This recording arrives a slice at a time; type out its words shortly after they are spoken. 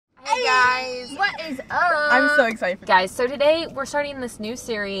guys. What is up? I'm so excited for Guys, so today we're starting this new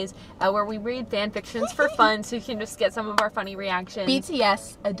series where we read fan fictions for fun, so you can just get some of our funny reactions.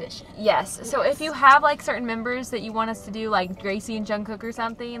 BTS edition. Yes. So if you have like certain members that you want us to do, like Gracie and Jungkook or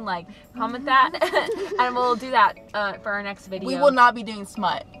something, like comment that, and we'll do that for our next video. We will not be doing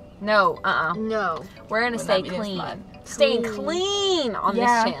smut. No. No. We're gonna stay clean. Staying clean on this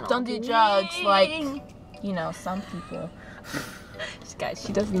channel. Don't do drugs like, you know, some people. Guys,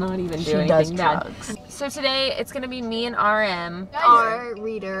 she does not even do She anything does bad. drugs. So today it's gonna be me and RM. Our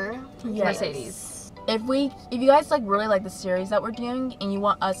reader. Yes. Mercedes. If you guys like really like the series that we're doing and you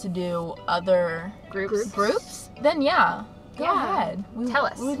want us to do other groups, then yeah, go ahead. Tell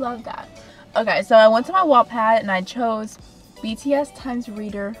us. We love that. Okay, so I went to my Wattpad and I chose BTS times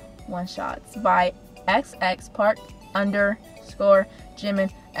Reader One Shots by XX_Jimin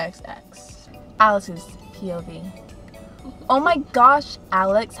XX. Alex's POV. Oh my gosh,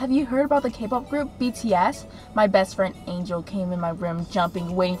 Alex, have you heard about the K-pop group BTS? My best friend Angel came in my room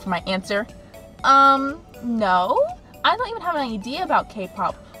jumping, waiting for my answer. No. I don't even have an idea about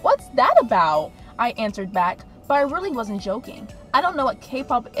K-pop. What's that about? I answered back, but I really wasn't joking. I don't know what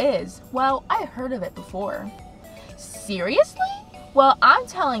K-pop is. Well, I heard of it before. Seriously? Well, I'm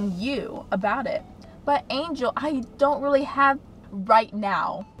telling you about it. But Angel, I don't really have right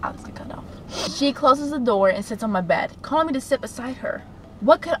now. Alex got cut off. She closes the door and sits on my bed, calling me to sit beside her.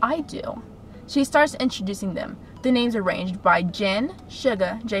 What could I do? She starts introducing them. The names are arranged by Jin,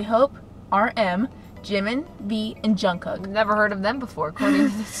 Suga, J-Hope, RM, Jimin, V, and Jungkook. Never heard of them before, according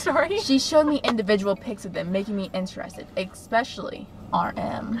to the story. She showed me individual pics of them, making me interested, especially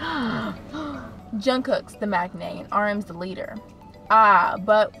RM. Jungkook's the maknae and RM's the leader. Ah,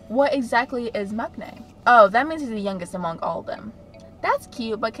 but what exactly is maknae? Oh, that means he's the youngest among all of them. That's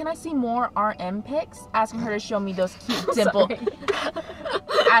cute, but can I see more RM pics? Asking her to show me those cute dimples.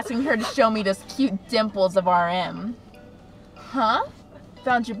 Asking her to show me those cute dimples of RM. Huh?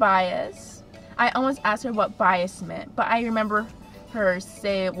 Found your bias. I almost asked her what bias meant, but I remember her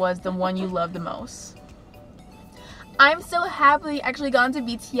say it was the one you love the most. I'm so happily actually gone to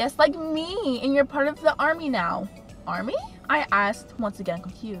BTS like me, and you're part of the army now. Army? I asked, once again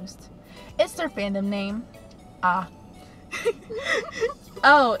confused. It's their fandom name. Ah.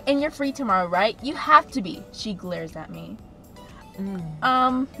 Oh, and you're free tomorrow, right? You have to be. She glares at me.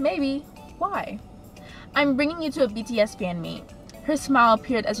 Maybe. Why? I'm bringing you to a BTS fan meet. Her smile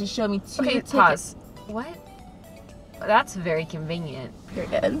appeared as she showed me two tickets. Pause. What? That's very convenient.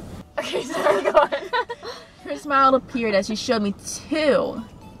 Period. Okay, sorry, go on. Her smile appeared as she showed me two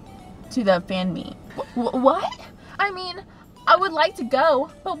to the fan meet. What? I mean, I would like to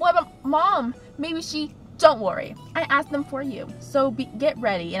go, but what about Mom? Maybe she... Don't worry. I asked them for you. So get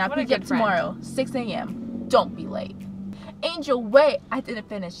ready, and I'll pick you up tomorrow, 6 a.m. Don't be late. Angel, wait! I didn't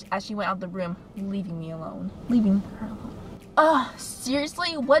finish as she went out the room, leaving me alone. Leaving her alone. Ugh,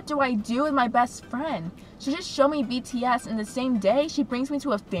 seriously? What do I do with my best friend? She just showed me BTS, and the same day she brings me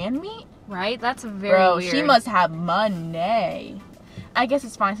to a fan meet? Right? That's very weird. She must have money. I guess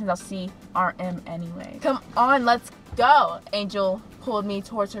it's fine since I'll see RM anyway. Come on, let's go. Angel pulled me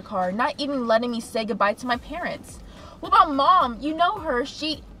towards her car, not even letting me say goodbye to my parents. What about Mom? You know her.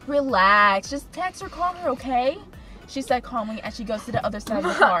 Relax. Just text or call her, okay? She said calmly as she goes to the other side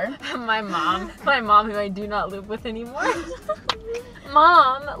of the car. My mom who I do not live with anymore.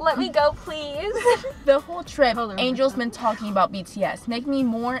 Mom, let me go, please. The whole trip, Angel's been talking about BTS, making me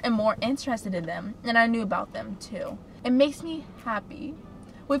more and more interested in them, and I knew about them too. It makes me happy.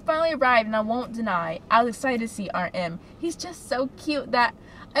 We finally arrived, and I won't deny, I was excited to see RM. He's just so cute that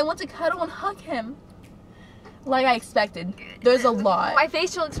I want to cuddle and hug him. Like I expected, there's a lot. My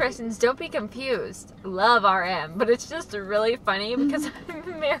facial expressions, don't be confused. Love RM, but it's just really funny because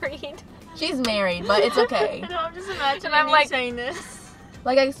I'm married. She's married, but it's okay. No, I'm just imagining I'm like saying this.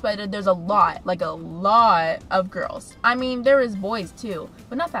 Like I expected, there's a lot of girls. I mean, there is boys too,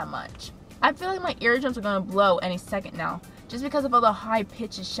 but not that much. I feel like my eardrums are gonna blow any second now, just because of all the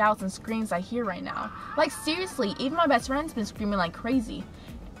high-pitched shouts and screams I hear right now. Like seriously, even my best friend's been screaming like crazy.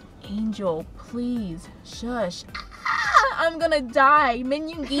 Angel, please, shush. Ah, I'm gonna die.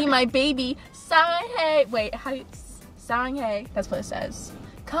 Min-yoongi, my baby. Saranghae. Wait, Saranghae. That's what it says.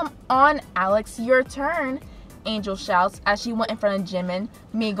 Come on, Alex, your turn. Angel shouts as she went in front of Jimin,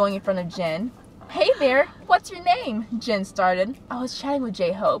 me going in front of Jin. Hey there, what's your name? Jin started. I was chatting with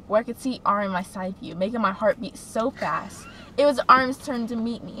J-Hope, where I could see RM in my side view, making my heart beat so fast. It was RM's turn to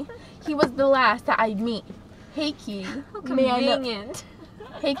meet me. He was the last that I'd meet. Hey, cutie. Convenient.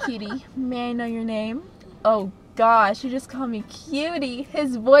 Hey, cutie. May I know your name? Oh, gosh, you just called me cutie.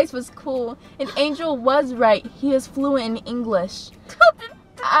 His voice was cool, and Angel was right. He is fluent in English.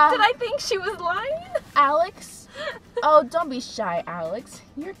 I think she was lying? Alex? Oh, don't be shy, Alex.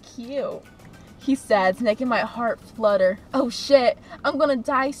 You're cute. He says, making my heart flutter. Oh shit, I'm gonna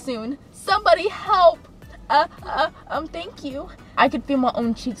die soon. Somebody help! Thank you. I could feel my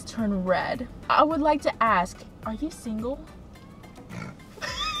own cheeks turn red. I would like to ask, are you single?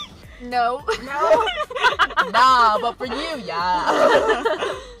 No. No. Nah, but for you,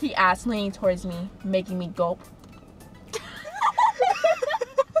 yeah. He asked, leaning towards me, making me gulp.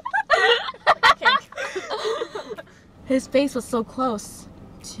 His face was so close.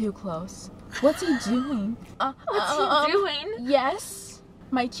 Too close. What's he doing? What's he doing? Yes.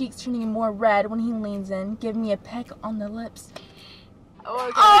 My cheeks turning more red when he leans in, giving me a peck on the lips. Oh,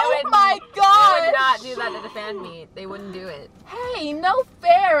 okay. Oh my They god! would not do that at a fan meet. They wouldn't do it. Hey, no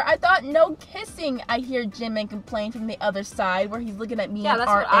fair. I thought no kissing. I hear Jimin complain from the other side where he's looking at me Yeah, and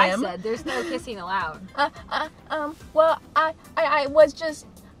that's RM. what I said. There's no kissing allowed. Well, I was just,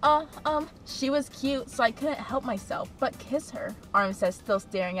 she was cute, so I couldn't help myself but kiss her. RM says, still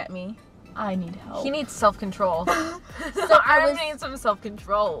staring at me. I need help. He needs self-control. So I was, need some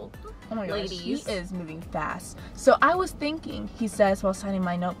self-control. oh my gosh, he ladies. is moving fast. So I was thinking, he says while signing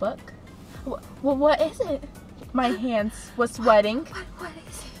my notebook. Well, what is it? My hands was sweating. What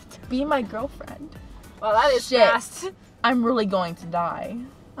is it? Be my girlfriend. Well, that is Shit. fast. I'm really going to die.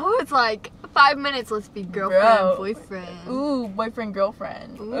 Oh, it's like 5 minutes. Let's be girlfriend, Bro. boyfriend. Ooh, boyfriend,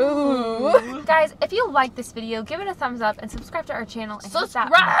 girlfriend. Ooh. Ooh. Guys, if you like this video, give it a thumbs up and subscribe to our channel and hit Subscribe!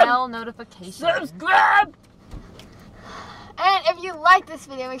 that bell notification. Subscribe! And if you like this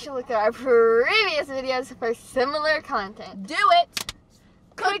video, make sure to look at our previous videos for similar content. Do it!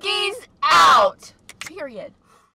 Cookies out! Period.